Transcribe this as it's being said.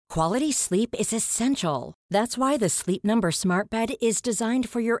Quality sleep is essential. That's why the Sleep Number Smart Bed is designed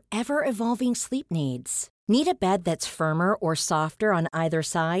for your ever-evolving sleep needs. Need a bed that's firmer or softer on either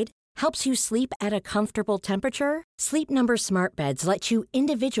side? Helps you sleep at a comfortable temperature? Sleep Number Smart Beds let you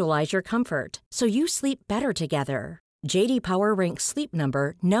individualize your comfort, so you sleep better together. J.D. Power ranks Sleep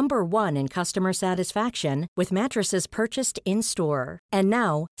Number number 1 in customer satisfaction with mattresses purchased in-store. And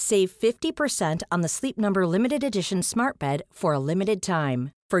now, save 50% on the Sleep Number Limited Edition Smart Bed for a limited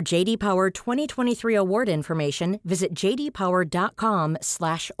time. For J.D. Power 2023 award information, visit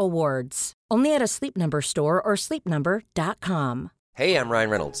jdpower.com/awards. Only at a Sleep Number store or sleepnumber.com. Hey, I'm Ryan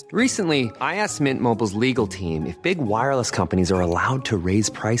Reynolds. Recently, I asked Mint Mobile's legal team if big wireless companies are allowed to raise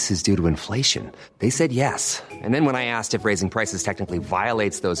prices due to inflation. They said yes. And then when I asked if raising prices technically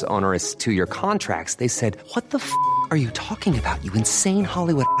violates those onerous 2-year contracts, they said, "What the f*** are you talking about, you insane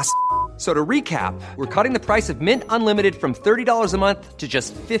Hollywood ass?" So to recap, we're cutting the price of Mint Unlimited from $30 a month to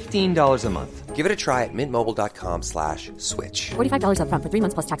just $15 a month. Give it a try at mintmobile.com/switch. $45 up front for 3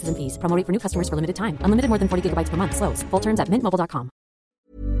 months plus taxes and fees. Promo rate for new customers for limited time. Unlimited more than 40 gigabytes per month. Slows full terms at mintmobile.com.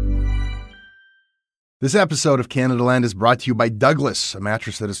 This episode of Canada Land is brought to you by Douglas, a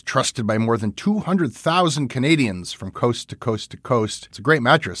mattress that is trusted by more than 200,000 Canadians from coast to coast to coast. It's a great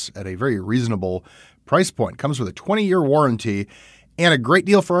mattress at a very reasonable price point. Comes with a 20-year warranty and a great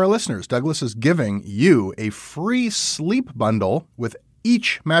deal for our listeners. Douglas is giving you a free sleep bundle with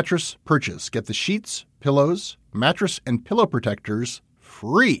each mattress purchase. Get the sheets, pillows, mattress, and pillow protectors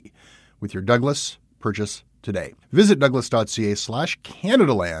free with your Douglas purchase today. Visit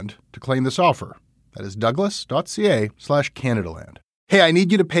douglas.ca/Canadaland to claim this offer. That is douglas.ca/Canadaland. Hey, I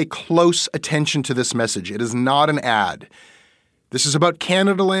need you to pay close attention to this message. It is not an ad. This is about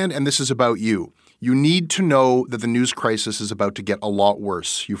Canadaland, and this is about you. You need to know that the news crisis is about to get a lot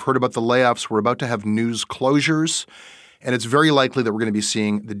worse. You've heard about the layoffs. We're about to have news closures, and it's very likely that we're going to be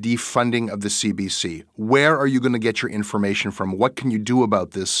seeing the defunding of the CBC. Where are you going to get your information from? What can you do about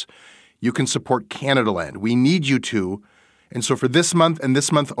this? You can support Canadaland. We need you to. And so for this month and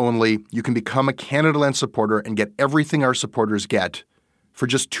this month only, you can become a Canadaland supporter and get everything our supporters get for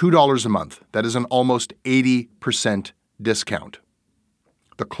just $2 a month. That is an almost 80% discount.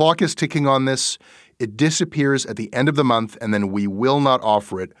 The clock is ticking on this. It disappears at the end of the month, and then we will not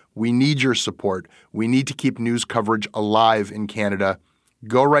offer it. We need your support. We need to keep news coverage alive in Canada.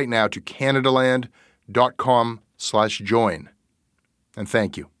 Go right now to canadaland.com/join. And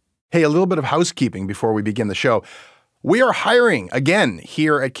thank you. Hey, a little bit of housekeeping before we begin the show. We are hiring again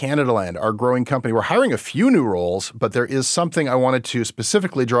here at Canadaland, our growing company. We're hiring a few new roles, but there is something I wanted to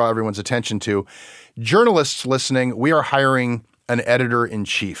specifically draw everyone's attention to. Journalists listening, we are hiring an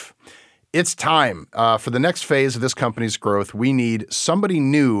editor-in-chief. It's time. For the next phase of this company's growth, we need somebody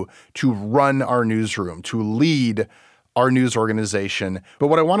new to run our newsroom, to lead our news organization. But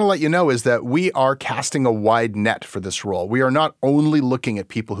what I want to let you know is that we are casting a wide net for this role. We are not only looking at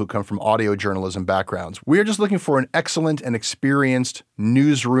people who come from audio journalism backgrounds. We are just looking for an excellent and experienced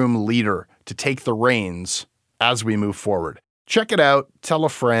newsroom leader to take the reins as we move forward. Check it out. Tell a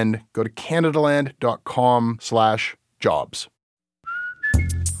friend. Go to canadaland.com/jobs.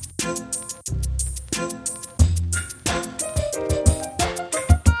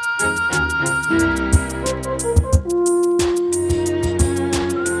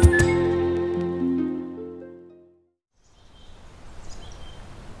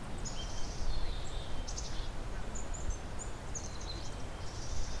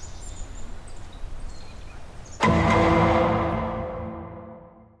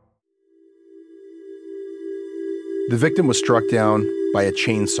 The victim was struck down by a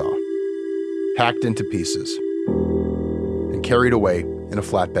chainsaw, hacked into pieces, and carried away in a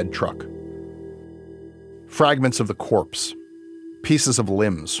flatbed truck. Fragments of the corpse, pieces of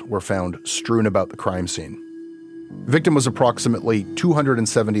limbs were found strewn about the crime scene. The victim was approximately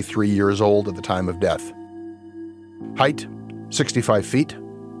 273 years old at the time of death. Height, 65 feet.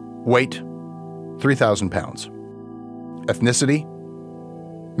 Weight, 3,000 pounds. Ethnicity,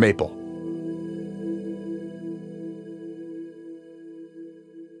 Maple.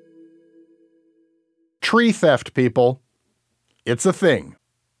 Tree theft, people. It's a thing.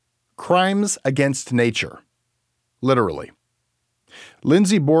 Crimes against nature. Literally.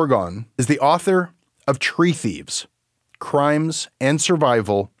 Lindsay Borgon is the author of Tree Thieves: Crimes and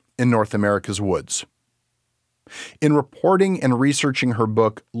Survival in North America's Woods. In reporting and researching her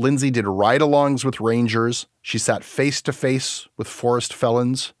book, Lindsay did ride-alongs with rangers. She sat face-to-face with forest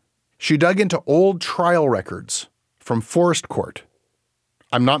felons. She dug into old trial records from forest court.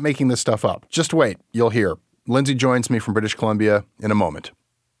 I'm not making this stuff up. Just wait, you'll hear. Lindsay joins me from British Columbia in a moment.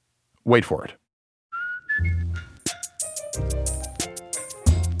 Wait for it.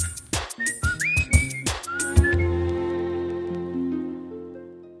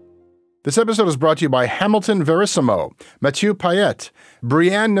 This episode is brought to you by Hamilton Verissimo, Mathieu Payette,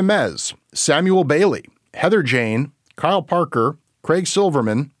 Brianne Nemez, Samuel Bailey, Heather Jane, Kyle Parker, Craig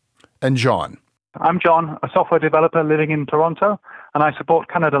Silverman, and John. I'm John, a software developer living in Toronto, and I support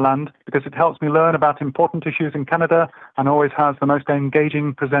Canadaland because it helps me learn about important issues in Canada and always has the most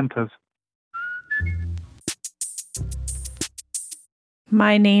engaging presenters.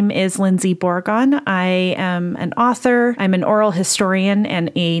 My name is Lindsay Borgon. I am an author, I'm an oral historian,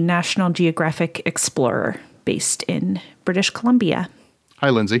 and a National Geographic explorer based in British Columbia. Hi,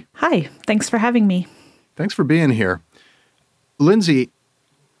 Lindsay. Hi, thanks for having me. Thanks for being here. Lindsay,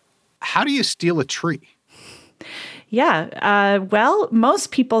 how do you steal a tree? Yeah, well,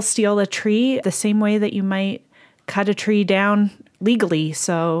 most people steal a tree the same way that you might cut a tree down legally.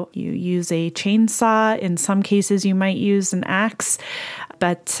 So you use a chainsaw. In some cases, you might use an axe.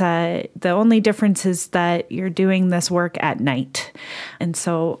 But the only difference is that you're doing this work at night. And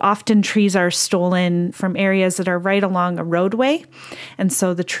so often trees are stolen from areas that are right along a roadway. And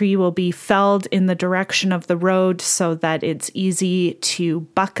so the tree will be felled in the direction of the road so that it's easy to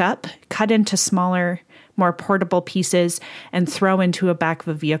buck up, cut into smaller, more portable pieces, and throw into a back of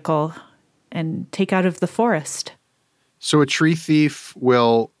a vehicle and take out of the forest. So a tree thief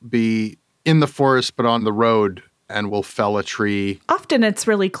will be in the forest but on the road and will fell a tree. Often it's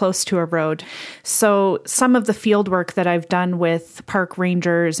really close to a road. So some of the field work that I've done with park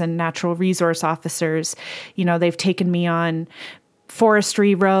rangers and natural resource officers, they've taken me on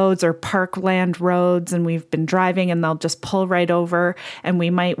forestry roads or parkland roads, and we've been driving and they'll just pull right over, and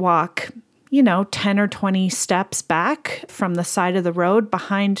we might walk 10 or 20 steps back from the side of the road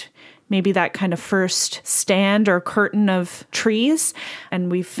behind maybe that kind of first stand or curtain of trees. And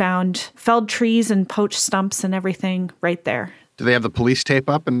we've found felled trees and poached stumps and everything right there. Do they have the police tape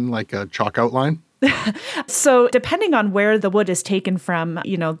up and like a chalk outline? So depending on where the wood is taken from,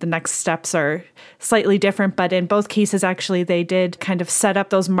 the next steps are slightly different. But in both cases, actually, they did kind of set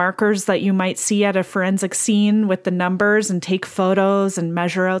up those markers that you might see at a forensic scene with the numbers and take photos and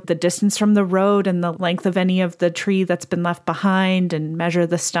measure out the distance from the road and the length of any of the tree that's been left behind and measure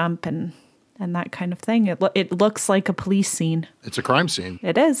the stump and that kind of thing. It looks like a police scene. It's a crime scene.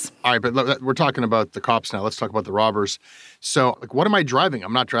 It is. All right, but we're talking about the cops now. Let's talk about the robbers. So, what am I driving?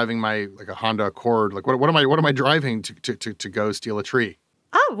 I'm not driving a Honda Accord. What am I driving to go steal a tree?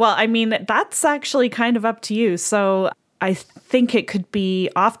 Oh, well, that's actually kind of up to you. So I think it could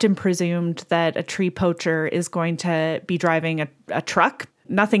be often presumed that a tree poacher is going to be driving a truck.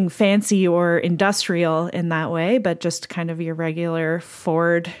 Nothing fancy or industrial in that way, but just kind of your regular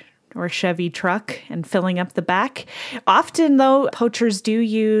Ford or Chevy truck and filling up the back. Often, though, poachers do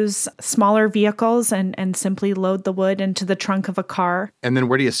use smaller vehicles and simply load the wood into the trunk of a car. And then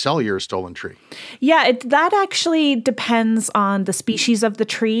where do you sell your stolen tree? Yeah, that actually depends on the species of the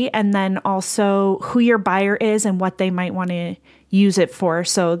tree and then also who your buyer is and what they might want to use it for.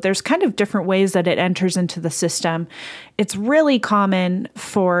 So there's kind of different ways that it enters into the system. It's really common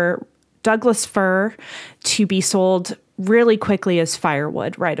for Douglas fir to be sold really quickly as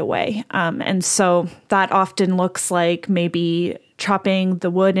firewood right away. And so that often looks like maybe chopping the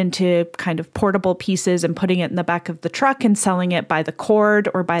wood into kind of portable pieces and putting it in the back of the truck and selling it by the cord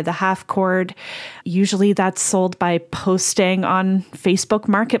or by the half cord. Usually that's sold by posting on Facebook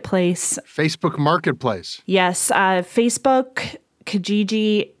Marketplace. Facebook Marketplace. Yes. Facebook,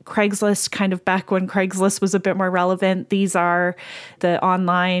 Kijiji, Craigslist, kind of back when Craigslist was a bit more relevant. These are the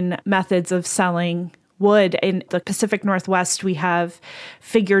online methods of selling wood. In the Pacific Northwest, we have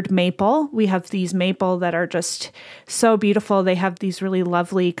figured maple. We have these maple that are just so beautiful. They have these really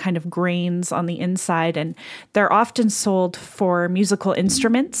lovely kind of grains on the inside, and they're often sold for musical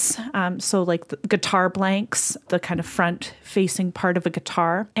instruments. So like the guitar blanks, the kind of front-facing part of a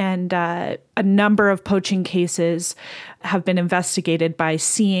guitar. And a number of poaching cases have been investigated by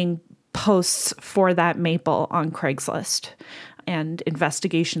seeing posts for that maple on Craigslist and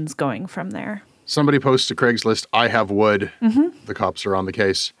investigations going from there. Somebody posts to Craigslist, I have wood. Mm-hmm. The cops are on the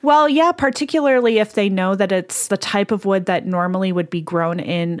case. Well, yeah, particularly if they know that it's the type of wood that normally would be grown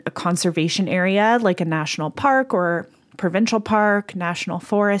in a conservation area, like a national park or provincial park, national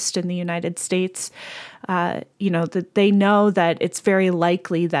forest in the United States. That they know that it's very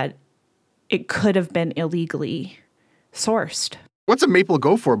likely that it could have been illegally sourced. What's a maple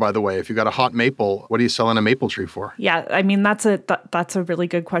go for, by the way? If you got a hot maple, what are you selling a maple tree for? Yeah, that's a really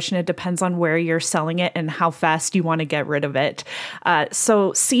good question. It depends on where you're selling it and how fast you want to get rid of it.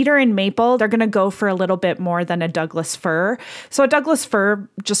 So cedar and maple, they're going to go for a little bit more than a Douglas fir. So a Douglas fir,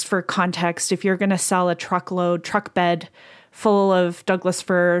 just for context, if you're going to sell a truck bed full of Douglas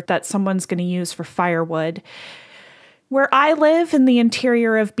fir that someone's going to use for firewood, Where I live in the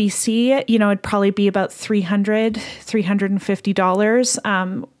interior of BC, it'd probably be about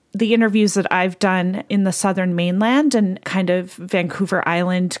 $350. The interviews that I've done in the southern mainland and kind of Vancouver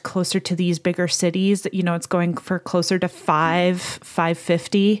Island, closer to these bigger cities, it's going for closer to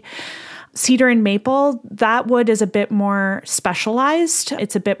 $550. Cedar and maple, that wood is a bit more specialized.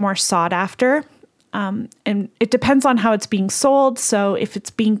 It's a bit more sought after. And it depends on how it's being sold. So if it's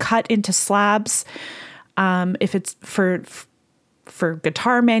being cut into slabs, if it's for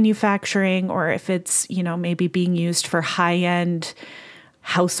guitar manufacturing, or if it's, maybe being used for high-end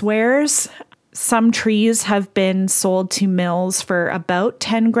housewares. Some trees have been sold to mills for about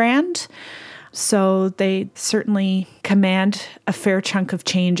 10 grand. So they certainly command a fair chunk of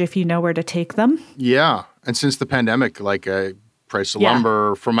change if you know where to take them. Yeah. And since the pandemic, price of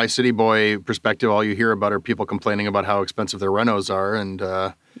lumber, from my city boy perspective, all you hear about are people complaining about how expensive their renos are. And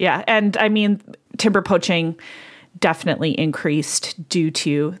yeah. And I mean, timber poaching definitely increased due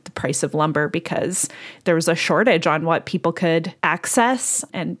to the price of lumber because there was a shortage on what people could access,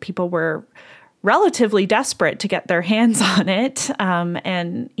 and people were relatively desperate to get their hands on it.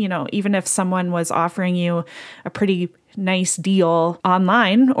 And, even if someone was offering you a pretty nice deal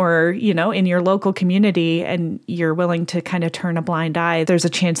online or, in your local community, and you're willing to kind of turn a blind eye, there's a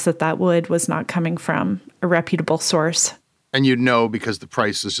chance that wood was not coming from a reputable source. And you'd know because the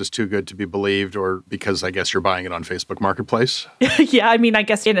price is just too good to be believed, or because I guess you're buying it on Facebook Marketplace? Yeah, I mean, I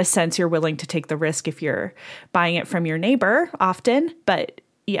guess in a sense you're willing to take the risk if you're buying it from your neighbor often, but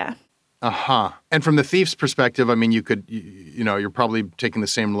yeah. Uh-huh. And from the thief's perspective, I mean, you're probably taking the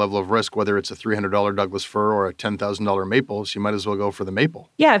same level of risk, whether it's a $300 Douglas fir or a $10,000 maple, so you might as well go for the maple.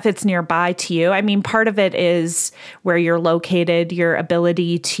 Yeah, if it's nearby to you. I mean, part of it is where you're located, your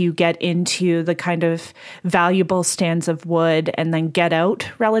ability to get into the kind of valuable stands of wood and then get out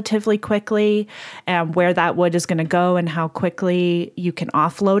relatively quickly, and where that wood is going to go and how quickly you can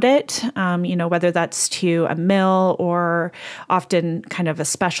offload it, whether that's to a mill or often kind of a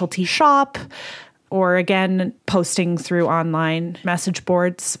specialty shop, or again, posting through online message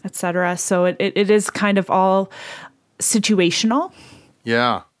boards, etc. So it is kind of all situational.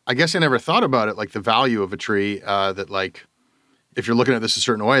 Yeah. I guess I never thought about it, like the value of a tree, that like, if you're looking at this a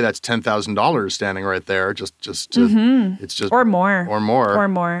certain way, that's $10,000 standing right there. It's just, or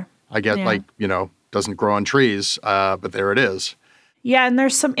more. I get doesn't grow on trees, but there it is. Yeah. And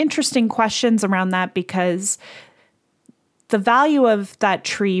there's some interesting questions around that because the value of that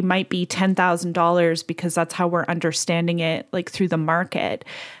tree might be $10,000 because that's how we're understanding it, like through the market.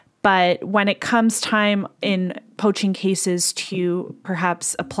 But when it comes time in poaching cases to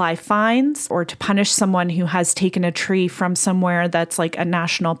perhaps apply fines or to punish someone who has taken a tree from somewhere that's like a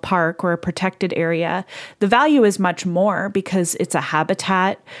national park or a protected area, the value is much more because it's a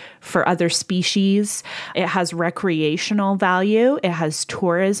habitat for other species. It has recreational value, it has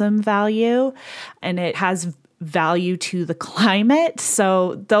tourism value, and it has value to the climate.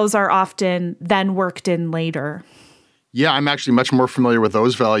 So those are often then worked in later. Yeah, I'm actually much more familiar with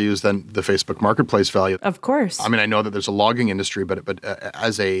those values than the Facebook Marketplace value. Of course. I mean, I know that there's a logging industry, but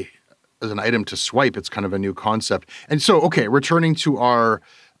as an item to swipe, it's kind of a new concept. And so, okay, returning to our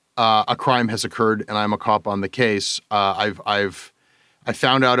a crime has occurred and I'm a cop on the case. I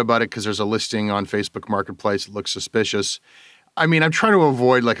found out about it because there's a listing on Facebook Marketplace. It looks suspicious. I mean, I'm trying to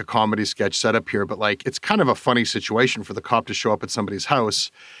avoid like a comedy sketch setup here, but like it's kind of a funny situation for the cop to show up at somebody's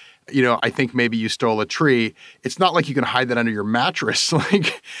house. I think maybe you stole a tree. It's not like you can hide that under your mattress.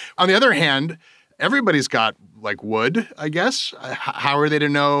 Like, on the other hand, everybody's got like wood, I guess. How are they to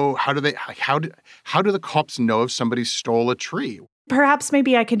know? How do the cops know if somebody stole a tree? Perhaps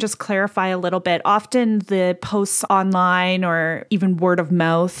maybe I can just clarify a little bit. Often the posts online or even word of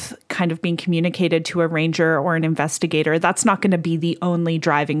mouth kind of being communicated to a ranger or an investigator, that's not going to be the only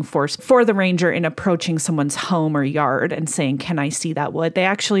driving force for the ranger in approaching someone's home or yard and saying, can I see that wood? They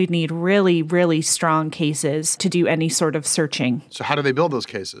actually need really, really strong cases to do any sort of searching. So how do they build those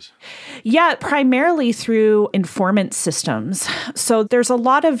cases? Yeah, primarily through informant systems. So there's a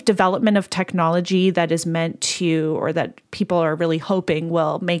lot of development of technology that is meant to, or that people are really hoping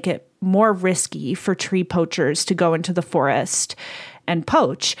will make it more risky for tree poachers to go into the forest and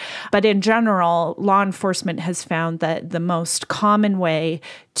poach. But in general, law enforcement has found that the most common way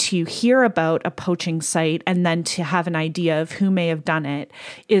to hear about a poaching site and then to have an idea of who may have done it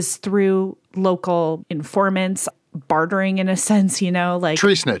is through local informants, bartering in a sense, like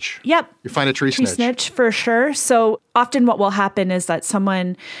tree snitch. Yep. You find a tree snitch for sure. So often what will happen is that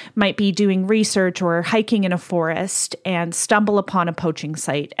someone might be doing research or hiking in a forest and stumble upon a poaching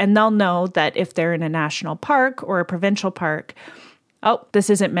site. And they'll know that if they're in a national park or a provincial park, oh, this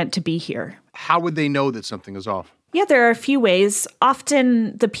isn't meant to be here. How would they know that something is off? Yeah, there are a few ways.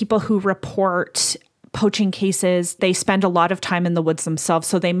 Often the people who report poaching cases, they spend a lot of time in the woods themselves,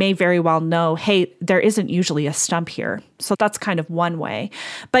 so they may very well know, hey, there isn't usually a stump here. So that's kind of one way.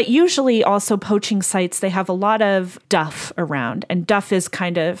 But usually also poaching sites, they have a lot of duff around. And duff is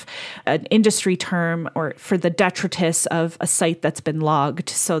kind of an industry term or for the detritus of a site that's been logged.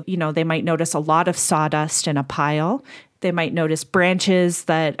 So, they might notice a lot of sawdust in a pile. They might notice branches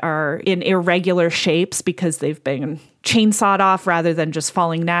that are in irregular shapes because they've been chainsawed off rather than just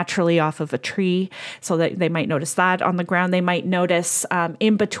falling naturally off of a tree. So that they might notice that on the ground. They might notice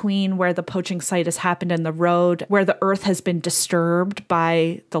in between where the poaching site has happened in the road, where the earth has been disturbed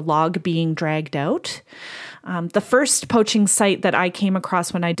by the log being dragged out. The first poaching site that I came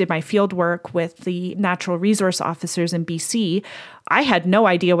across when I did my field work with the natural resource officers in BC, I had no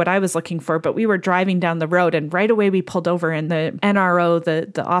idea what I was looking for, but we were driving down the road and right away we pulled over and the NRO,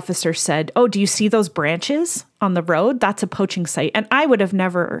 the officer said, "Oh, do you see those branches on the road? That's a poaching site." And I would have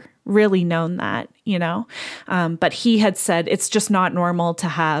never really known that, but he had said it's just not normal to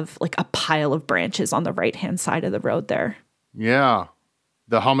have like a pile of branches on the right-hand side of the road there. Yeah.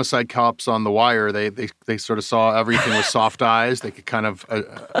 The homicide cops on the wire, they sort of saw everything with soft eyes. They could kind of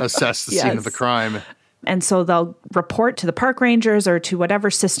assess the scene of the crime. And so they'll report to the park rangers or to whatever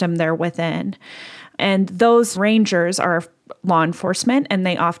system they're within. And those rangers are law enforcement, and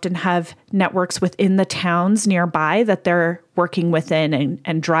they often have networks within the towns nearby that they're working within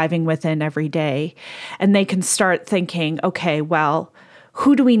and driving within every day. And they can start thinking, okay, well,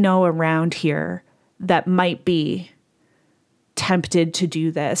 who do we know around here that might be tempted to do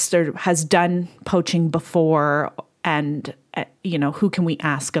this or has done poaching before, and who can we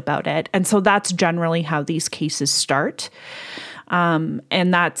ask about it? And so that's generally how these cases start. And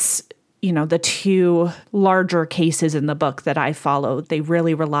that's the two larger cases in the book that I followed. They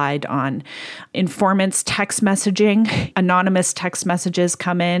really relied on informants text messaging. Anonymous text messages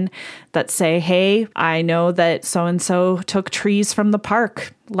come in that say, hey, I know that so-and-so took trees from the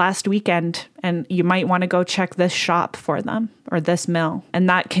park last weekend, and you might want to go check this shop for them or this mill. And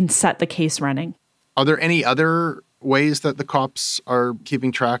that can set the case running. Are there any other ways that the cops are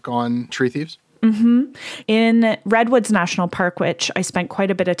keeping track on tree thieves? Mm-hmm. In Redwoods National Park, which I spent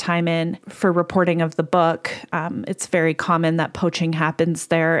quite a bit of time in for reporting of the book, it's very common that poaching happens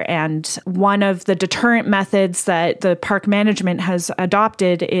there. And one of the deterrent methods that the park management has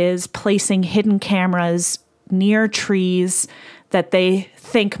adopted is placing hidden cameras near trees that they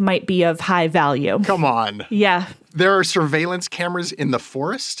think might be of high value. Come on. Yeah. There are surveillance cameras in the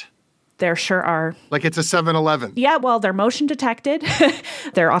forest? There sure are. Like it's a 7-Eleven. Yeah, well, they're motion detected.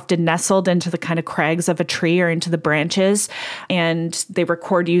 They're often nestled into the kind of crags of a tree or into the branches. And they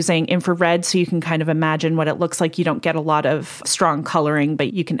record using infrared, so you can kind of imagine what it looks like. You don't get a lot of strong coloring,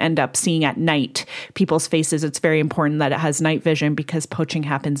 but you can end up seeing at night people's faces. It's very important that it has night vision because poaching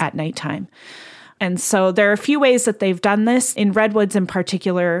happens at nighttime. And so there are a few ways that they've done this. In Redwoods in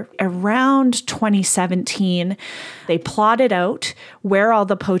particular, around 2017, they plotted out where all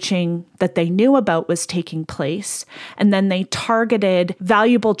the poaching that they knew about was taking place. And then they targeted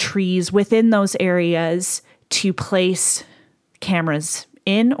valuable trees within those areas to place cameras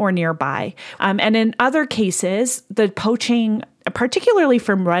in or nearby. And in other cases, the poaching, particularly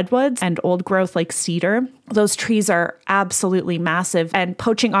from redwoods and old growth like cedar, those trees are absolutely massive, and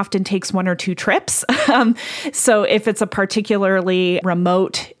poaching often takes 1 or 2 trips. So if it's a particularly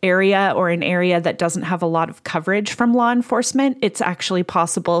remote area or an area that doesn't have a lot of coverage from law enforcement, it's actually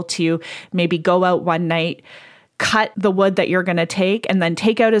possible to maybe go out one night, cut the wood that you're going to take, and then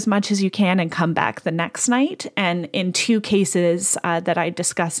take out as much as you can and come back the next night. And in 2 cases that I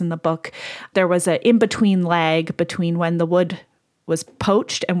discuss in the book, there was an in-between lag between when the wood was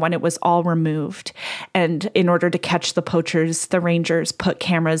poached and when it was all removed. And in order to catch the poachers, the rangers put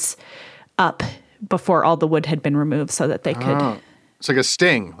cameras up before all the wood had been removed so that they could... It's like a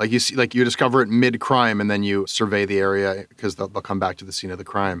sting. Like you discover it mid-crime and then you survey the area because they'll come back to the scene of the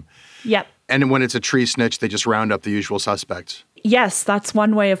crime. Yep. And when it's a tree snitch, they just round up the usual suspects. Yes, that's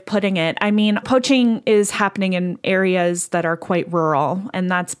one way of putting it. I mean, poaching is happening in areas that are quite rural,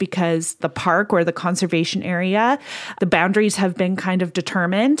 and that's because the park or the conservation area, the boundaries have been kind of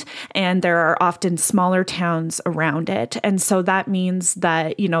determined, and there are often smaller towns around it. And so that means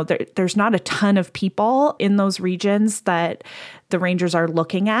that, there's not a ton of people in those regions that the rangers are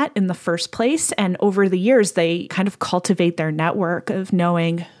looking at in the first place. And over the years, they kind of cultivate their network of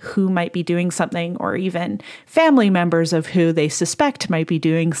knowing who might be doing something, or even family members of who they suspect might be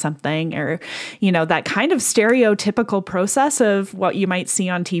doing something, or, that kind of stereotypical process of what you might see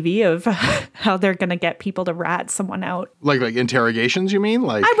on TV of how they're going to get people to rat someone out. Like interrogations, you mean?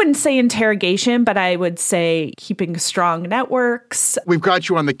 I wouldn't say interrogation, but I would say keeping strong networks. We've got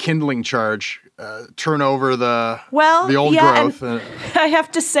you on the kindling charge. Turn over the old growth. I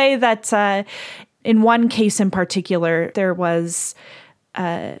have to say that in one case in particular, there was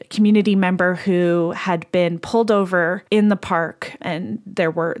a community member who had been pulled over in the park, and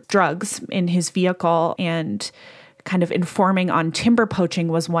there were drugs in his vehicle, and kind of informing on timber poaching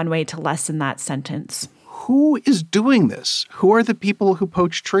was one way to lessen that sentence. Who is doing this? Who are the people who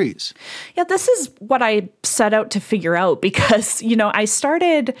poach trees? Yeah, this is what I set out to figure out because,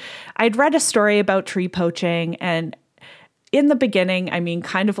 I'd read a story about tree poaching, and in the beginning,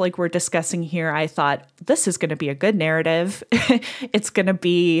 kind of like we're discussing here, I thought this is going to be a good narrative. It's going to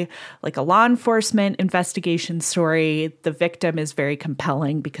be like a law enforcement investigation story. The victim is very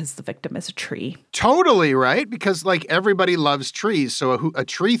compelling because the victim is a tree. Totally, right? Because everybody loves trees. So a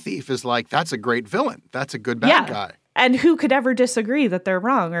tree thief is that's a great villain. That's a good bad guy. And who could ever disagree that they're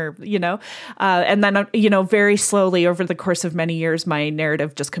wrong or, and then, very slowly over the course of many years, my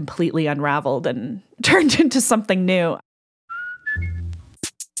narrative just completely unraveled and turned into something new.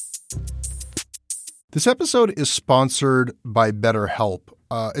 This episode is sponsored by BetterHelp.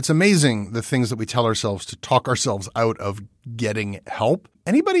 It's amazing the things that we tell ourselves to talk ourselves out of getting help.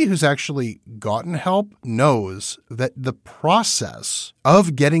 Anybody who's actually gotten help knows that the process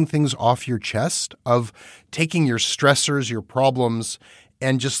of getting things off your chest, of taking your stressors, your problems,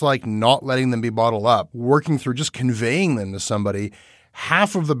 and just not letting them be bottled up, working through just conveying them to somebody,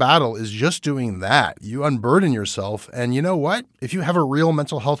 half of the battle is just doing that. You unburden yourself. And you know what? If you have a real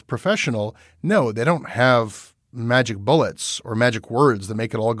mental health professional, no, they don't have magic bullets or magic words that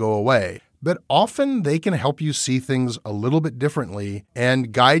make it all go away. But often they can help you see things a little bit differently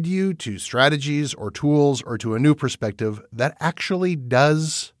and guide you to strategies or tools or to a new perspective that actually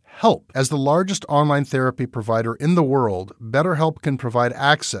does help. As the largest online therapy provider in the world, BetterHelp can provide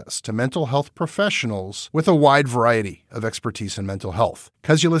access to mental health professionals with a wide variety of expertise in mental health.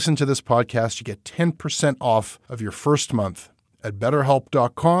 Because you listen to this podcast, you get 10% off of your first month at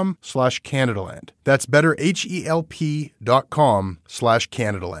betterhelp.com/Canadaland. That's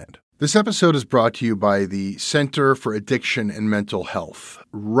betterhelp.com/Canadaland. This episode is brought to you by the Center for Addiction and Mental Health.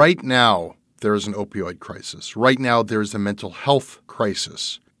 Right now, there is an opioid crisis. Right now, there is a mental health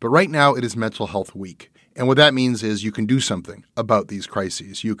crisis. But right now, it is Mental Health Week. And what that means is you can do something about these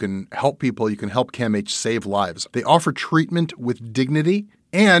crises. You can help people. You can help CAMH save lives. They offer treatment with dignity,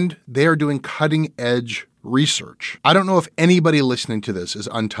 and they are doing cutting-edge research. I don't know if anybody listening to this is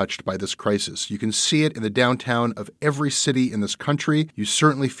untouched by this crisis. You can see it in the downtown of every city in this country. You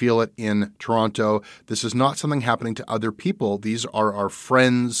certainly feel it in Toronto. This is not something happening to other people. These are our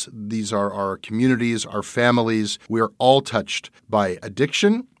friends. These are our communities, our families. We are all touched by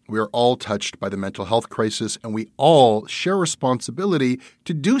addiction. We are all touched by the mental health crisis, and we all share responsibility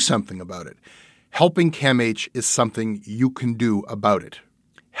to do something about it. Helping CAMH is something you can do about it.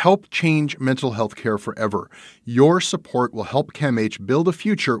 Help change mental health care forever. Your support will help CAMH build a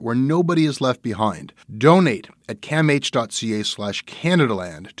future where nobody is left behind. Donate at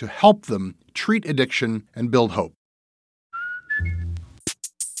camh.ca/Canadaland to help them treat addiction and build hope.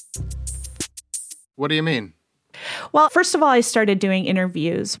 What do you mean? Well, first of all, I started doing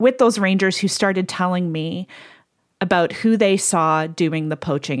interviews with those rangers who started telling me about who they saw doing the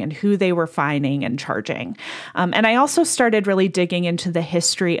poaching and who they were fining and charging. And I also started really digging into the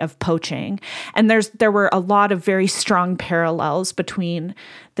history of poaching. And there were a lot of very strong parallels between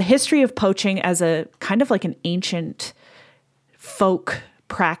the history of poaching as a kind of like an ancient folk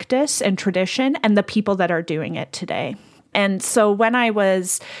practice and tradition and the people that are doing it today. And so when I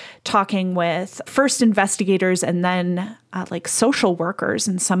was talking with first investigators and then social workers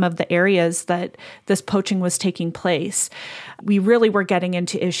in some of the areas that this poaching was taking place, we really were getting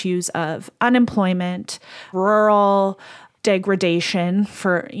into issues of unemployment, rural degradation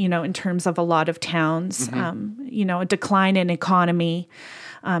in terms of a lot of towns, a decline in economy,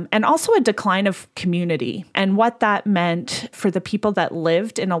 and also a decline of community and what that meant for the people that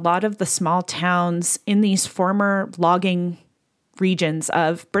lived in a lot of the small towns in these former logging regions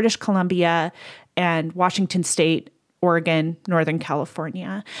of British Columbia and Washington State, Oregon, Northern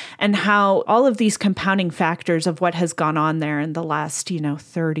California, and how all of these compounding factors of what has gone on there in the last,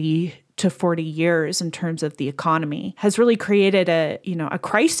 30 to 40 years in terms of the economy has really created a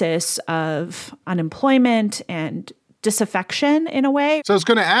crisis of unemployment and disaffection in a way. So I was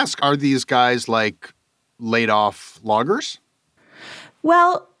going to ask, are these guys like laid off loggers?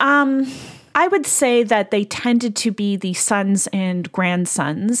 Well, I would say that they tended to be the sons and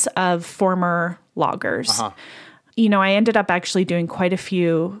grandsons of former loggers. I ended up actually doing quite a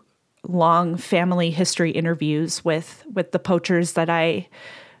few long family history interviews with the poachers that I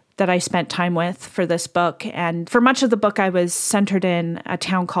spent time with for this book. And for much of the book, I was centered in a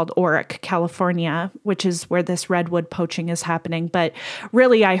town called Orick, California, which is where this redwood poaching is happening. But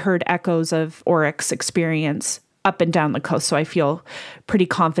really, I heard echoes of Orick's experience up and down the coast. So I feel pretty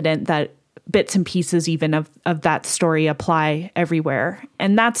confident that bits and pieces even of that story apply everywhere.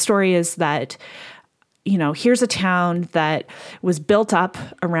 And that story is that, here's a town that was built up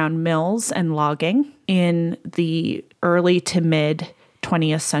around mills and logging in the early to mid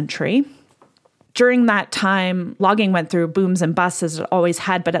 20th century. During that time, logging went through booms and busts as it always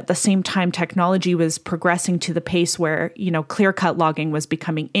had, but at the same time, technology was progressing to the pace where, clear-cut logging was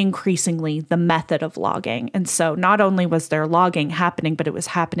becoming increasingly the method of logging. And so not only was there logging happening, but it was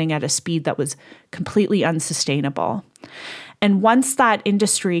happening at a speed that was completely unsustainable. And once that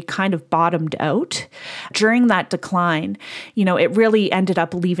industry kind of bottomed out, during that decline, it really ended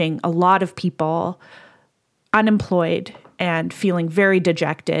up leaving a lot of people unemployed and feeling very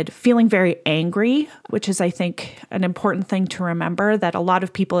dejected, feeling very angry, which is, I think, an important thing to remember, that a lot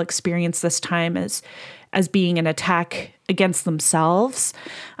of people experience this time as being an attack against themselves,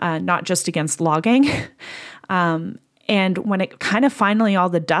 not just against logging. And when it kind of finally all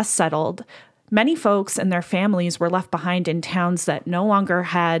the dust settled, many folks and their families were left behind in towns that no longer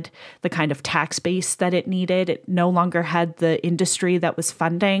had the kind of tax base that it needed. It no longer had the industry that was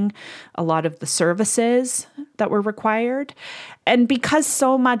funding a lot of the services that were required. And because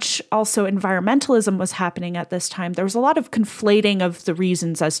so much also environmentalism was happening at this time, there was a lot of conflating of the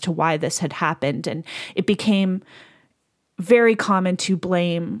reasons as to why this had happened. And it became very common to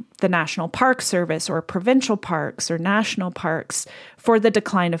blame the National Park Service or provincial parks or national parks for the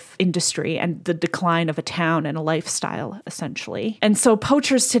decline of industry and the decline of a town and a lifestyle, essentially. And so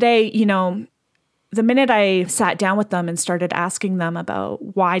poachers today, the minute I sat down with them and started asking them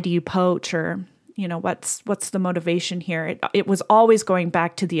about why do you poach, or what's the motivation here, it was always going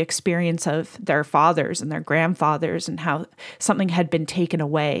back to the experience of their fathers and their grandfathers and how something had been taken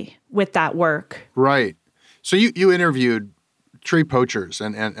away with that work. Right. So you interviewed tree poachers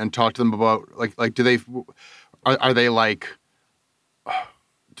and talked to them about like do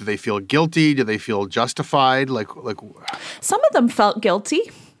they feel guilty? Do they feel justified? Like some of them felt guilty.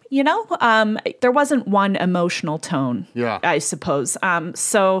 There wasn't one emotional tone, I suppose.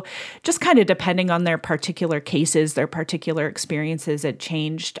 So just kind of depending on their particular cases, their particular experiences, it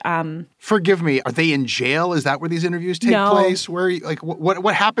changed. Forgive me, are they in jail? Is that where these interviews take place? Where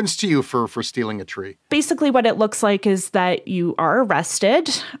what happens to you for stealing a tree? Basically what it looks like is that you are arrested.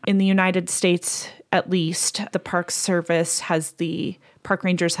 In the United States, at least, the Park Service park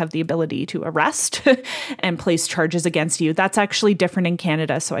rangers have the ability to arrest and place charges against you. That's actually different in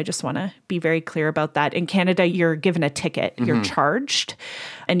Canada, so I just want to be very clear about that. In Canada, you're given a ticket, you're charged,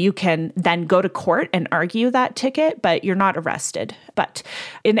 and you can then go to court and argue that ticket, but you're not arrested. But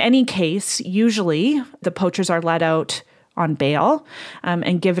in any case, usually the poachers are let out on bail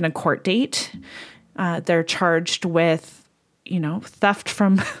and given a court date. They're charged with theft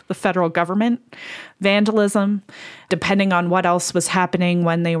from the federal government, vandalism, depending on what else was happening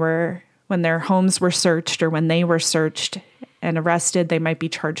when their homes were searched or when they were searched and arrested, they might be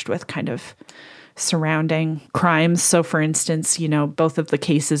charged with kind of surrounding crimes. So for instance, both of the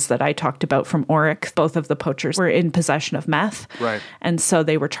cases that I talked about from Orick, both of the poachers were in possession of meth. Right. And so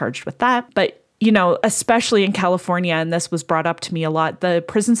they were charged with that. But especially in California, and this was brought up to me a lot, the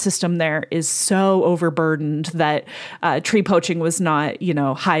prison system there is so overburdened that tree poaching was not,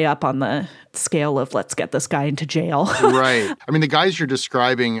 high up on the scale of let's get this guy into jail. Right. I mean, the guys you're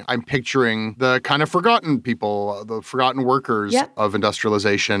describing, I'm picturing the kind of forgotten people, the forgotten workers of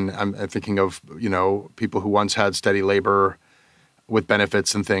industrialization. I'm thinking of, people who once had steady labor with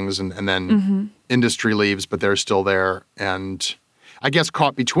benefits and things, and then industry leaves, but they're still there. And I guess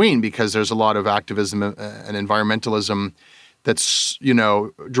caught between, because there's a lot of activism and environmentalism that's,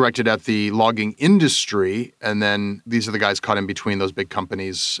 directed at the logging industry. And then these are the guys caught in between those big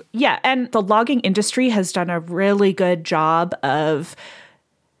companies. Yeah. And the logging industry has done a really good job of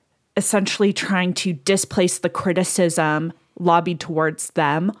essentially trying to displace the criticism lobbied towards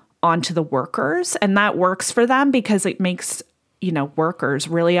them onto the workers. And that works for them because it makes workers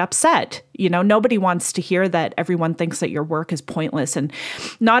really upset. Nobody wants to hear that everyone thinks that your work is pointless. And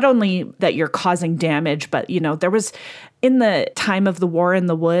not only that you're causing damage, but, there was in the time of the War in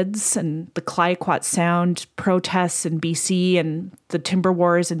the Woods and the Clayoquot Sound protests in BC and the timber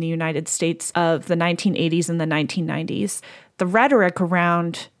wars in the United States of the 1980s and the 1990s, the rhetoric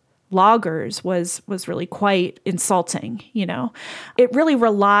around loggers was really quite insulting, It really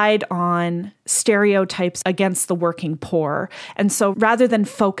relied on stereotypes against the working poor. And so rather than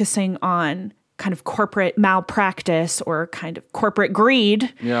focusing on kind of corporate malpractice or kind of corporate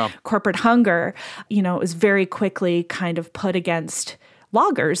greed, corporate hunger, it was very quickly kind of put against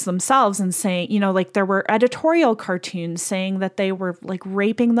loggers themselves and saying, there were editorial cartoons saying that they were like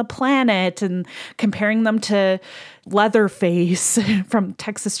raping the planet and comparing them to Leatherface from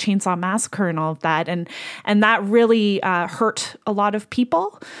Texas Chainsaw Massacre and all of that. And that really hurt a lot of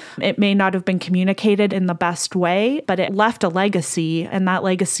people. It may not have been communicated in the best way, but it left a legacy. And that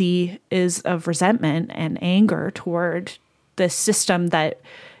legacy is of resentment and anger toward this system that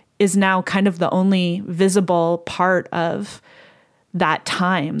is now kind of the only visible part of that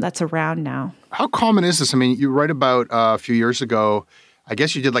time that's around now. How common is this? I mean, you write about a few years ago, I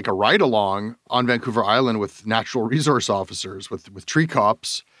guess you did like a ride-along on Vancouver Island with natural resource officers, with tree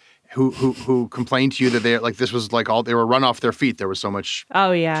cops who complained to you that this was like they were run off their feet. There was so much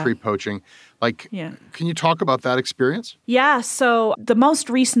tree poaching. Can you talk about that experience? Yeah. So the most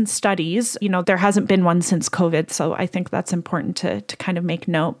recent studies, there hasn't been one since COVID. So I think that's important to kind of make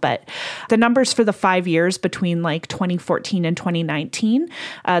note. But the numbers for the 5 years between 2014 and 2019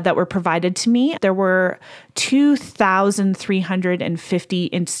 that were provided to me, there were 2,350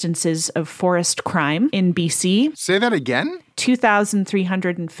 instances of forest crime in BC. Say that again?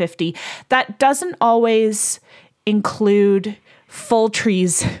 2,350. That doesn't always include full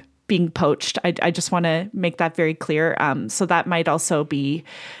trees being poached. I just want to make that very clear. So that might also be,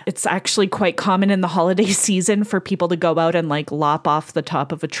 it's actually quite common in the holiday season for people to go out and lop off the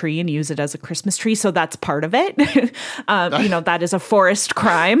top of a tree and use it as a Christmas tree. So that's part of it. That is a forest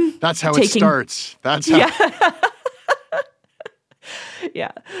crime. That's how it starts. That's how. Yeah.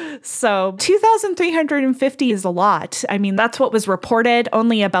 Yeah. So 2,350 is a lot. I mean, that's what was reported.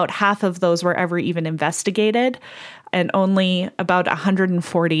 Only about half of those were ever even investigated. And only about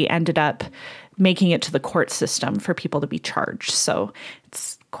 140 ended up making it to the court system for people to be charged. So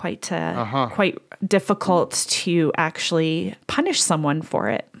it's quite difficult to actually punish someone for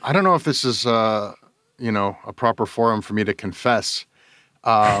it. I don't know if this is, a proper forum for me to confess.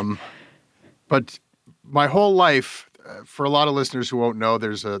 But my whole life, for a lot of listeners who won't know,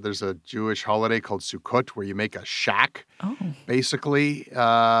 there's a Jewish holiday called Sukkot where you make a shack. Basically,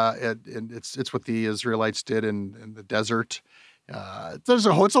 it's what the Israelites did in the desert. It's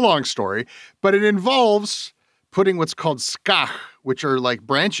a long story, but it involves putting what's called skach, which are like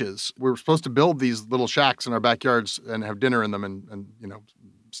branches. We're supposed to build these little shacks in our backyards and have dinner in them and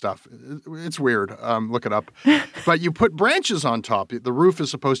stuff. It's weird. Look it up. But you put branches on top. The roof is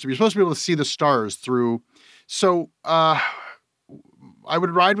supposed to be able to see the stars through. So I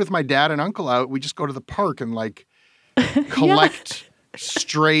would ride with my dad and uncle out. We just go to the park and collect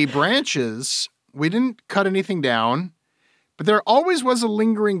stray branches. We didn't cut anything down, but there always was a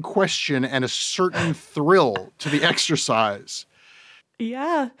lingering question and a certain thrill to the exercise.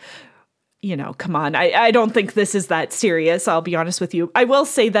 Yeah. Come on. I don't think this is that serious. I'll be honest with you. I will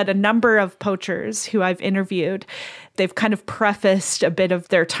say that a number of poachers who I've interviewed, they've kind of prefaced a bit of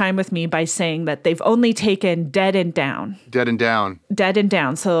their time with me by saying that they've only taken dead and down. Dead and down. Dead and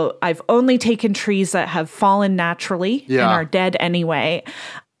down. So I've only taken trees that have fallen naturally and are dead anyway.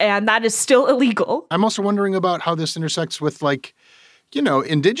 And that is still illegal. I'm also wondering about how this intersects with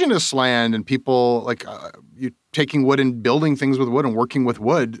indigenous land and people you taking wood and building things with wood and working with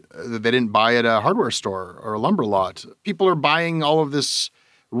wood that they didn't buy at a hardware store or a lumber lot. People are buying all of this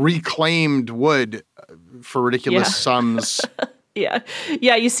reclaimed wood for ridiculous sums. Yeah.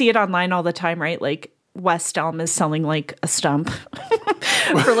 You see it online all the time, right? West Elm is selling a stump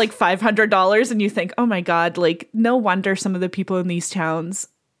for $500 and you think, oh my God, no wonder some of the people in these towns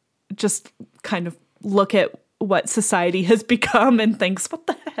just kind of look at what society has become and thinks, what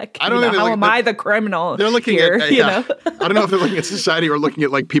the heck? I don't know. How am I the criminal? They're looking here, at, I don't know if they're looking at society or looking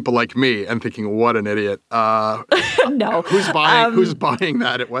at people like me and thinking, what an idiot. No. Who's buying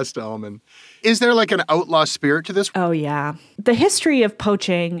that at West Elm? And is there an outlaw spirit to this? Oh, yeah. The history of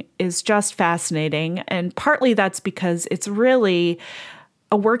poaching is just fascinating. And partly that's because it's really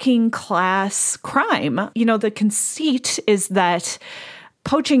a working class crime. The conceit is that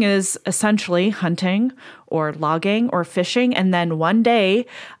poaching is essentially hunting or logging or fishing. And then one day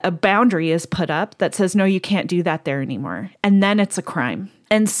a boundary is put up that says, no, you can't do that there anymore. And then it's a crime.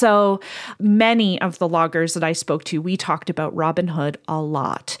 And so many of the loggers that I spoke to, we talked about Robin Hood a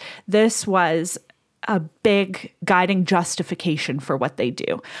lot. This was a big guiding justification for what they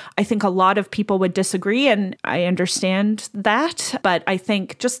do. I think a lot of people would disagree, and I understand that, but I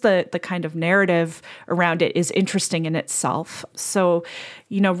think just the kind of narrative around it is interesting in itself. So,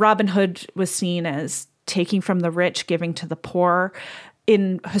 Robin Hood was seen as taking from the rich, giving to the poor.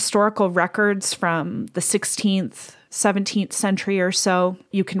 In historical records from the 16th, 17th century or so,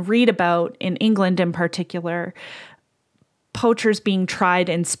 you can read about, in England in particular, poachers being tried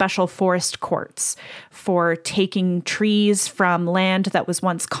in special forest courts for taking trees from land that was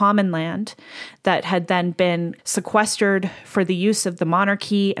once common land that had then been sequestered for the use of the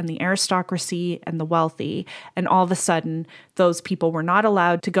monarchy and the aristocracy and the wealthy. And all of a sudden, those people were not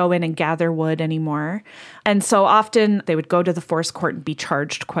allowed to go in and gather wood anymore. And so often they would go to the forest court and be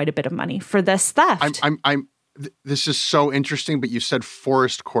charged quite a bit of money for this theft. This is so interesting, but you said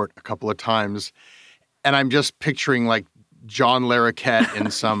forest court a couple of times. And I'm just picturing like John Larroquette in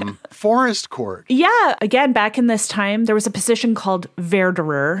some forest court. Yeah. Again, back in this time, there was a position called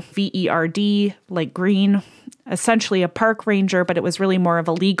verderer, V-E-R-D, like green, essentially a park ranger, but it was really more of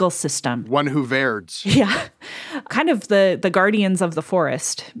a legal system. One who verds. Yeah. Kind of the guardians of the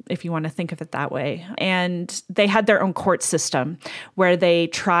forest, if you want to think of it that way. And they had their own court system where they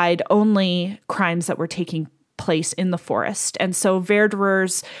tried only crimes that were taking place in the forest. And so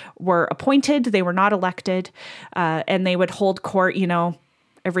verderers were appointed, they were not elected, and they would hold court,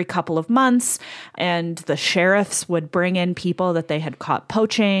 every couple of months. And the sheriffs would bring in people that they had caught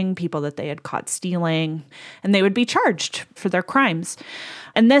poaching, people that they had caught stealing, and they would be charged for their crimes.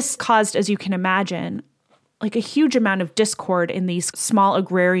 And this caused, as you can imagine, like a huge amount of discord in these small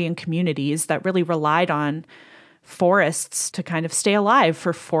agrarian communities that really relied on forests to kind of stay alive,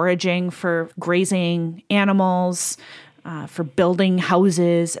 for foraging, for grazing animals, for building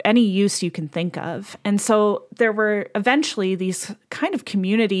houses, any use you can think of. And so there were eventually these kind of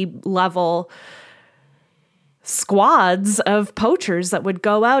community level squads of poachers that would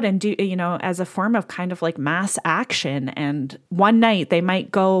go out and do, as a form of kind of like mass action. And one night they might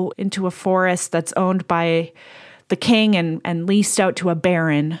go into a forest that's owned by the king and leased out to a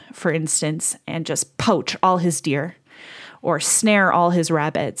baron, for instance, and just poach all his deer or snare all his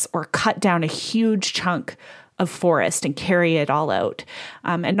rabbits or cut down a huge chunk of forest and carry it all out.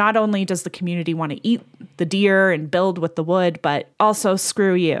 And not only does the community want to eat the deer and build with the wood, but also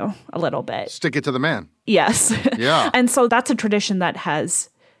screw you a little bit. Stick it to the man. Yes. Yeah. And so that's a tradition that has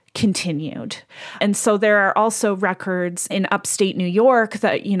continued. And so there are also records in upstate New York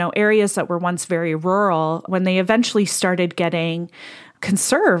that, areas that were once very rural, when they eventually started getting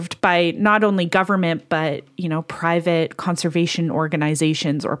conserved by not only government, but, private conservation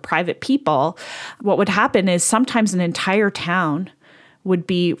organizations or private people, what would happen is sometimes an entire town would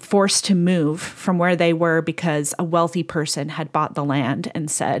be forced to move from where they were because a wealthy person had bought the land and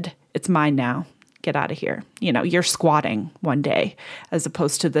said, it's mine now. Get out of here. You're squatting one day as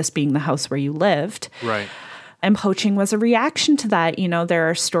opposed to this being the house where you lived. Right. And poaching was a reaction to that. There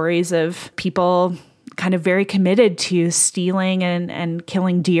are stories of people kind of very committed to stealing and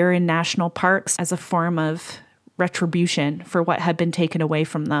killing deer in national parks as a form of retribution for what had been taken away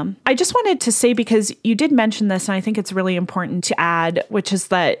from them. I just wanted to say, because you did mention this, and I think it's really important to add, which is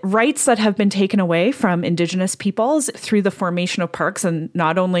that rights that have been taken away from Indigenous peoples through the formation of parks, and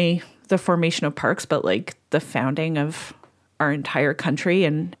not only the formation of parks, but like the founding of our entire country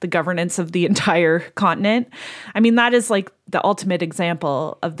and the governance of the entire continent. I mean, that is like the ultimate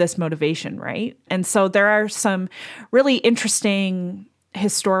example of this motivation, right? And so there are some really interesting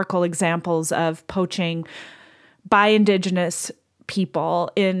historical examples of poaching by Indigenous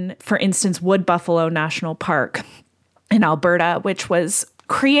people in, for instance, Wood Buffalo National Park in Alberta, which was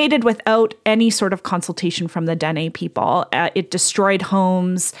created without any sort of consultation from the Dene people. It destroyed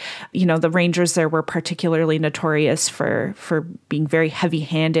homes. The rangers there were particularly notorious for being very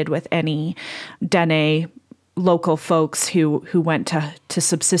heavy-handed with any Dene local folks who went to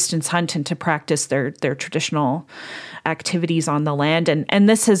subsistence hunt and to practice their traditional activities on the land. And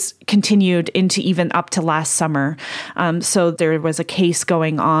this has continued into even up to last summer. So there was a case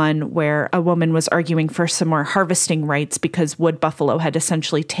going on where a woman was arguing for some more harvesting rights because Wood Buffalo had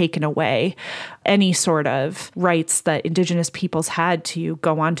essentially taken away any sort of rights that Indigenous peoples had to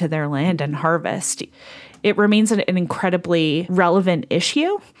go onto their land and harvest. It remains an incredibly relevant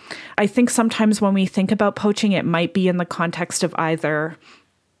issue. I think sometimes when we think about poaching, it might be in the context of either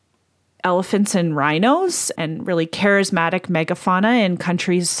elephants and rhinos and really charismatic megafauna in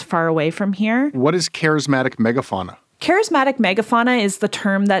countries far away from here. What is charismatic megafauna? Charismatic megafauna is the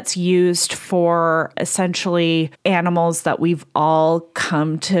term that's used for essentially animals that we've all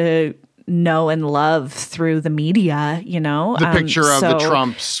come to know and love through the media, you know. The picture of the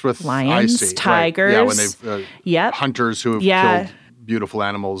Trumps with lions, tigers. Right? Yeah, when they've hunters who have killed beautiful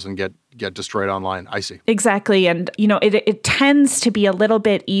animals and get destroyed online. I see. Exactly. And, you know, it tends to be a little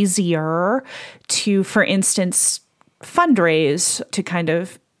bit easier to, for instance, fundraise to kind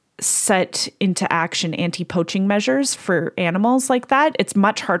of set into action anti-poaching measures for animals like that. It's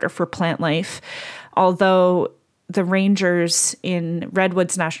much harder for plant life, although the rangers in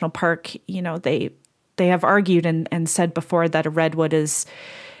Redwoods National Park, you know, they have argued and said before that a redwood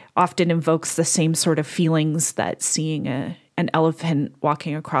often invokes the same sort of feelings that seeing an elephant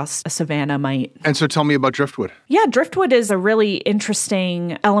walking across a savanna might. And so tell me about driftwood. Yeah, driftwood is a really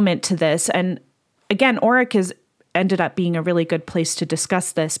interesting element to this. And again, Orick has ended up being a really good place to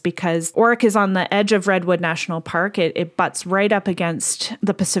discuss this because Orick is on the edge of Redwood National Park. It butts right up against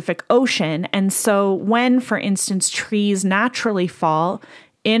the Pacific Ocean. And so when, for instance, trees naturally fall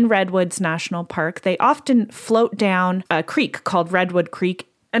in Redwoods National Park, they often float down a creek called Redwood Creek.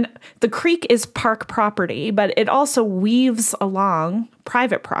 And the creek is park property, but it also weaves along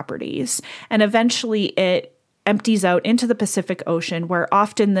private properties. And eventually it empties out into the Pacific Ocean, where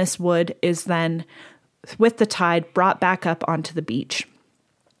often this wood is then, with the tide, brought back up onto the beach.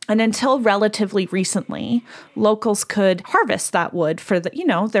 And until relatively recently, locals could harvest that wood for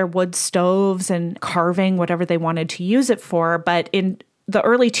their wood stoves and carving, whatever they wanted to use it for. But in the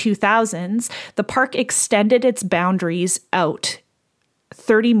early 2000s, the park extended its boundaries out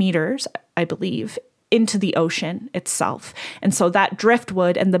 30 meters, I believe, into the ocean itself. And so that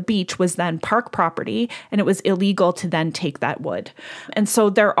driftwood and the beach was then park property, and it was illegal to then take that wood. And so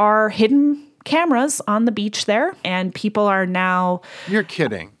there are hidden cameras on the beach there, and people are now... You're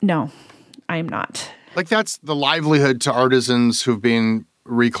kidding. No, I'm not. Like, that's the livelihood to artisans who've been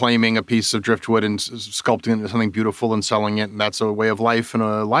reclaiming a piece of driftwood and sculpting it into something beautiful and selling it, and that's a way of life and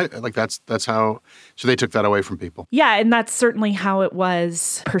that's how. So they took that away from people. Yeah, and that's certainly how it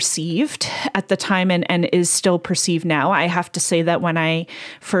was perceived at the time and is still perceived now. I have to say that when I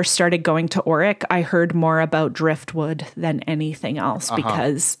first started going to Orick, I heard more about driftwood than anything else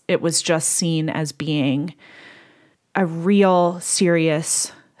because it was just seen as being a real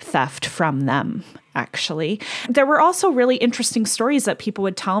serious theft from them, actually. There were also really interesting stories that people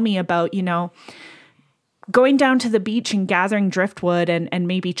would tell me about, going down to the beach and gathering driftwood and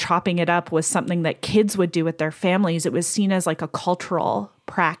maybe chopping it up was something that kids would do with their families. It was seen as like a cultural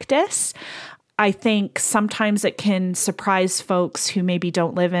practice. I think sometimes it can surprise folks who maybe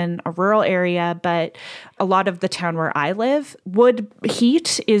don't live in a rural area, but a lot of the town where I live, wood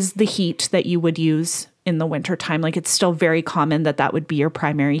heat is the heat that you would use in the wintertime. Like, it's still very common that would be your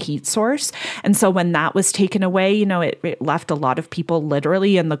primary heat source. And so when that was taken away, it left a lot of people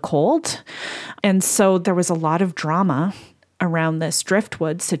literally in the cold. And so there was a lot of drama around this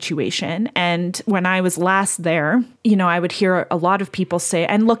driftwood situation. And when I was last there, I would hear a lot of people say,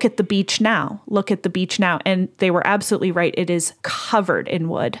 and look at the beach now, look at the beach now. And they were absolutely right. It is covered in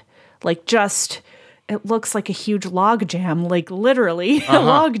wood. It looks like a huge log jam, like literally a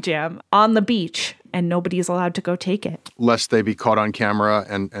log jam on the beach, and nobody is allowed to go take it. Lest they be caught on camera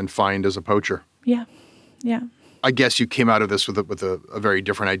and fined as a poacher. Yeah, yeah. I guess you came out of this with a very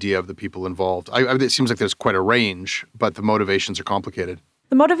different idea of the people involved. It seems like there's quite a range, but the motivations are complicated.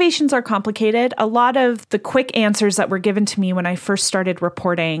 The motivations are complicated. A lot of the quick answers that were given to me when I first started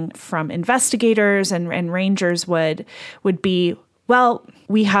reporting from investigators and rangers would be, well,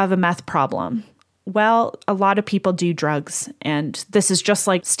 we have a meth problem. Well, a lot of people do drugs, and this is just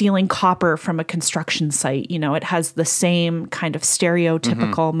like stealing copper from a construction site. It has the same kind of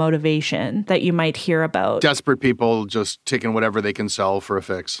stereotypical motivation that you might hear about. Desperate people just taking whatever they can sell for a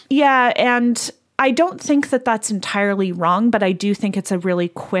fix. Yeah, and I don't think that that's entirely wrong, but I do think it's a really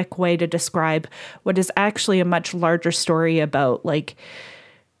quick way to describe what is actually a much larger story about, like,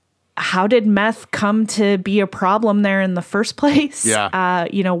 how did meth come to be a problem there in the first place? Yeah.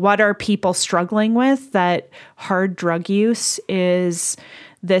 What are people struggling with? That hard drug use is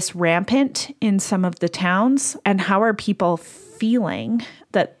this rampant in some of the towns. And how are people feeling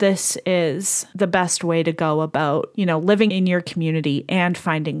that this is the best way to go about, living in your community and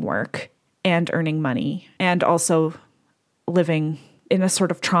finding work and earning money and also living in a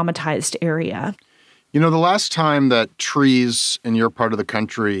sort of traumatized area? The last time that trees in your part of the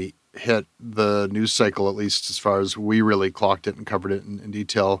country hit the news cycle, at least as far as we really clocked it and covered it in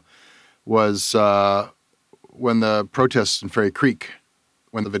detail, was when the protests in Fairy Creek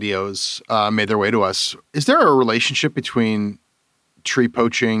when the videos made their way to us. Is there a relationship between tree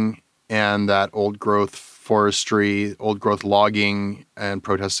poaching and that old growth forestry, old growth logging, and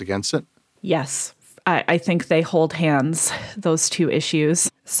protests against it? Yes. I think they hold hands, those two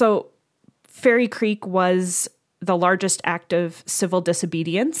issues. So Fairy Creek was the largest act of civil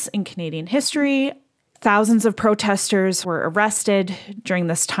disobedience in Canadian history. Thousands of protesters were arrested during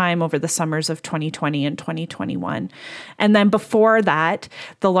this time over the summers of 2020 and 2021. And then before that,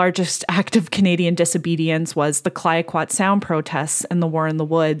 the largest act of Canadian disobedience was the Clayoquot Sound protests and the War in the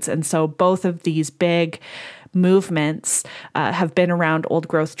Woods. And so both of these big movements have been around old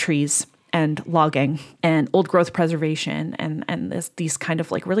growth trees and logging and old growth preservation and these kind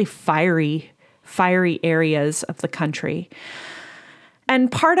of like really fiery areas of the country. And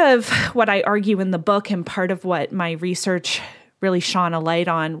part of what I argue in the book and part of what my research really shone a light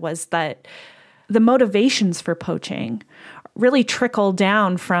on was that the motivations for poaching really trickle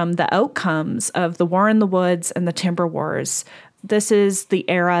down from the outcomes of the War in the Woods and the Timber Wars. This is the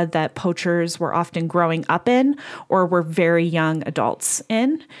era that poachers were often growing up in or were very young adults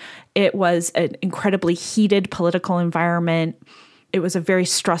in. It was an incredibly heated political environment. It was a very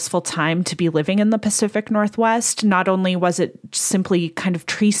stressful time to be living in the Pacific Northwest. Not only was it simply kind of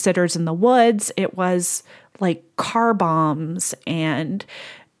tree sitters in the woods, it was like car bombs and,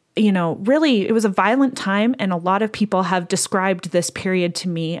 really it was a violent time. And a lot of people have described this period to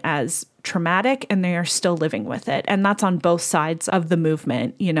me as traumatic, and they are still living with it. And that's on both sides of the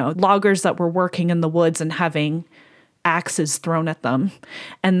movement. Loggers that were working in the woods and having axes thrown at them.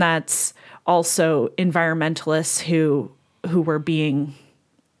 And that's also environmentalists who were being,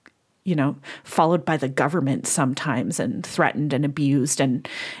 followed by the government sometimes and threatened and abused and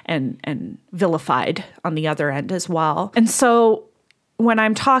vilified on the other end as well. And so when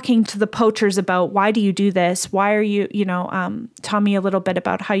I'm talking to the poachers about why do you do this? Why are you, tell me a little bit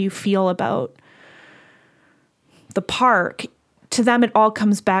about how you feel about the park. To them, it all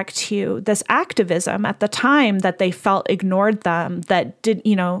comes back to this activism at the time that they felt ignored them, that did,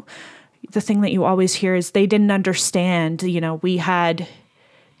 the thing that you always hear is they didn't understand, we had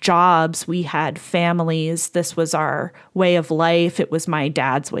jobs, we had families. This was our way of life. It was my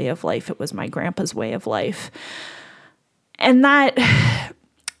dad's way of life. It was my grandpa's way of life. And that,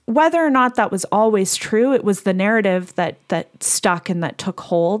 whether or not that was always true, it was the narrative that stuck and that took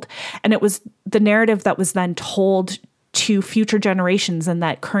hold. And it was the narrative that was then told to future generations and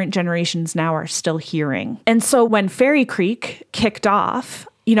that current generations now are still hearing. And so when Fairy Creek kicked off,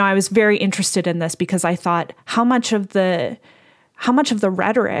 I was very interested in this because I thought how much of the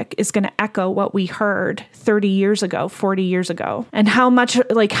rhetoric is going to echo what we heard 30 years ago, 40 years ago, and how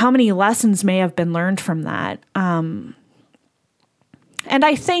many lessons may have been learned from that. And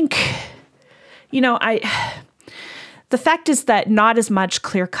I think, the fact is that not as much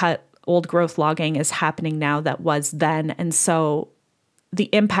clear-cut old growth logging is happening now that was then. And so the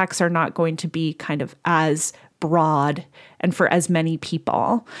impacts are not going to be kind of as broad and for as many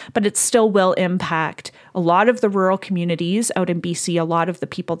people, but it still will impact a lot of the rural communities out in BC, a lot of the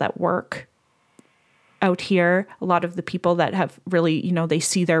people that work out here, a lot of the people that have really, they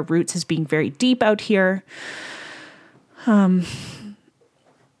see their roots as being very deep out here. I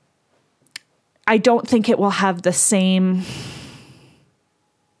don't think it will have the same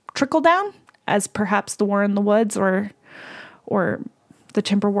trickle down as perhaps the War in the Woods or the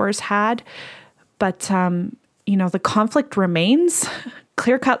Timber Wars had. But, the conflict remains.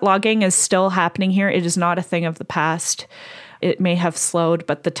 Clear-cut logging is still happening here. It is not a thing of the past. It may have slowed,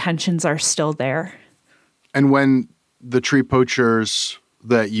 but the tensions are still there. And when the tree poachers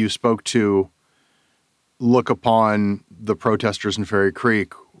that you spoke to look upon the protesters in Fairy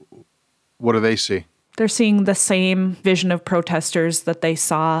Creek, what do they see? They're seeing the same vision of protesters that they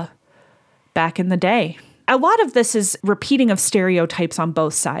saw back in the day. A lot of this is repeating of stereotypes on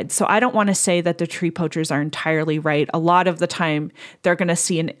both sides. So I don't want to say that the tree poachers are entirely right. A lot of the time, they're going to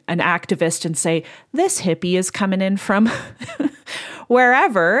see an activist and say, this hippie is coming in from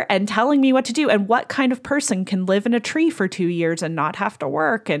wherever and telling me what to do. And what kind of person can live in a tree for 2 years and not have to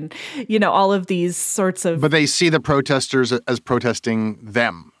work? And, all of these sorts of... But they see the protesters as protesting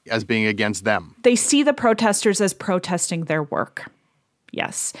them, as being against them. They see the protesters as protesting their work.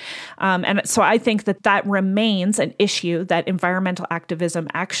 Yes. And so I think that remains an issue that environmental activism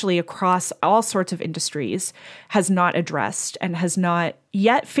actually across all sorts of industries has not addressed and has not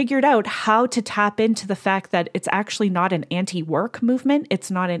yet figured out how to tap into the fact that it's actually not an anti-work movement.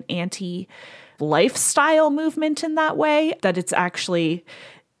 It's not an anti-lifestyle movement in that way, that it's actually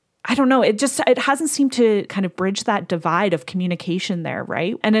I don't know, it hasn't seemed to kind of bridge that divide of communication there,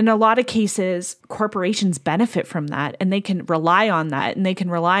 right? And in a lot of cases, corporations benefit from that, and they can rely on that, and they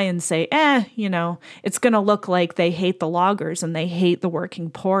can rely and say, it's going to look like they hate the loggers, and they hate the working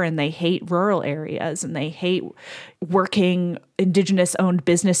poor, and they hate rural areas, and they hate working Indigenous-owned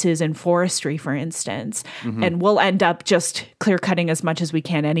businesses in forestry, for instance. Mm-hmm. And we'll end up just clear-cutting as much as we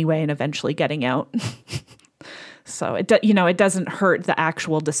can anyway and eventually getting out. So it doesn't hurt the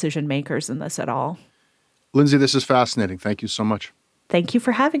actual decision makers in this at all. Lindsay, this is fascinating. Thank you so much. Thank you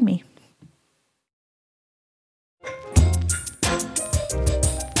for having me.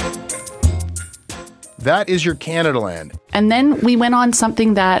 That is your Canadaland. And then we went on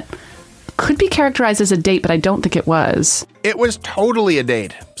something that could be characterized as a date, but I don't think it was. It was totally a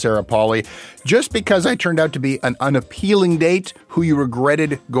date, Sarah Polley. Just because I turned out to be an unappealing date who you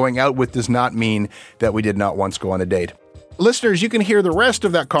regretted going out with does not mean that we did not once go on a date. Listeners, you can hear the rest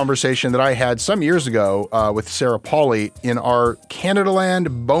of that conversation that I had some years ago with Sarah Polley in our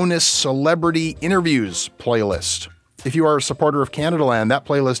Canadaland bonus celebrity interviews playlist. If you are a supporter of Canadaland, that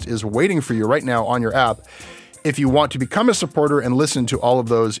playlist is waiting for you right now on your app. If you want to become a supporter and listen to all of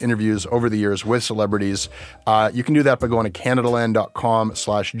those interviews over the years with celebrities, you can do that by going to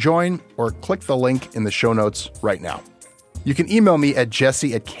canadaland.com/join or click the link in the show notes right now. You can email me at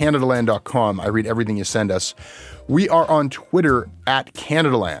jesse@canadaland.com. I read everything you send us. We are on Twitter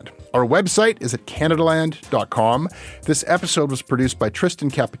 @Canadaland. Our website is at canadaland.com. This episode was produced by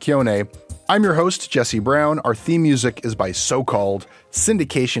Tristan Capacchione. I'm your host, Jesse Brown. Our theme music is by So Called.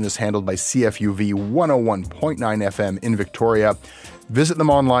 Syndication is handled by CFUV 101.9 FM in Victoria. Visit them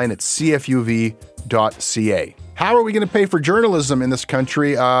online at cfuv.ca. How are we going to pay for journalism in this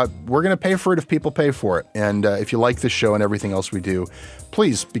country? We're going to pay for it if people pay for it. And if you like this show and everything else we do,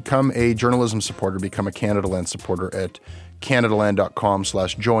 please become a journalism supporter, become a Canadaland supporter at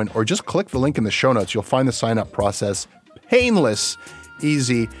canadaland.com/join, or just click the link in the show notes. You'll find the sign-up process painless,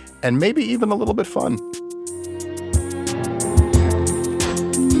 easy, and maybe even a little bit fun.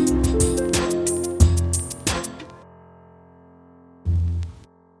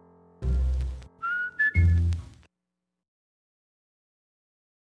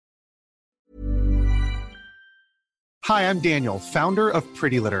 Hi, I'm Daniel, founder of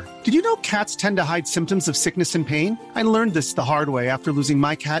Pretty Litter. Did you know cats tend to hide symptoms of sickness and pain? I learned this the hard way after losing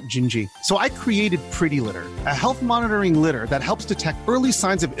my cat, Gingy. So I created Pretty Litter, a health monitoring litter that helps detect early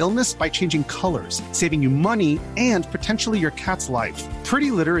signs of illness by changing colors, saving you money and potentially your cat's life.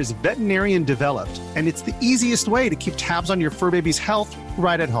 Pretty Litter is veterinarian developed, and it's the easiest way to keep tabs on your fur baby's health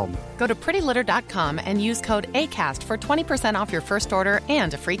right at home. Go to prettylitter.com and use code ACAST for 20% off your first order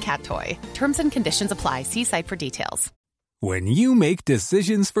and a free cat toy. Terms and conditions apply. See site for details. When you make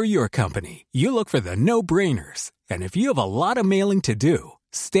decisions for your company, you look for the no-brainers. And if you have a lot of mailing to do,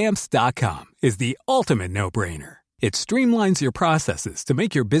 Stamps.com is the ultimate no-brainer. It streamlines your processes to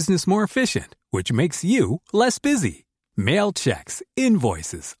make your business more efficient, which makes you less busy. Mail checks,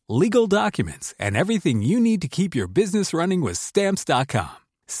 invoices, legal documents, and everything you need to keep your business running with Stamps.com.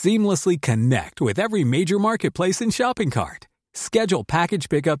 Seamlessly connect with every major marketplace and shopping cart. Schedule package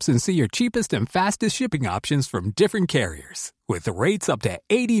pickups and see your cheapest and fastest shipping options from different carriers, with rates up to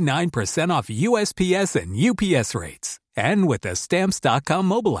 89% off USPS and UPS rates. And with the Stamps.com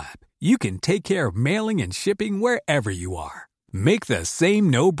mobile app, you can take care of mailing and shipping wherever you are. Make the same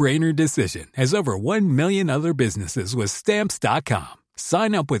no-brainer decision as over 1 million other businesses with Stamps.com.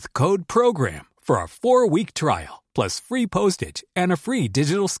 Sign up with code PROGRAM for a 4-week trial, plus free postage and a free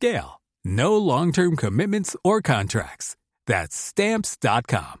digital scale. No long-term commitments or contracts. That's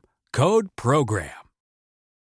Stamps.com. Code PROGRAM.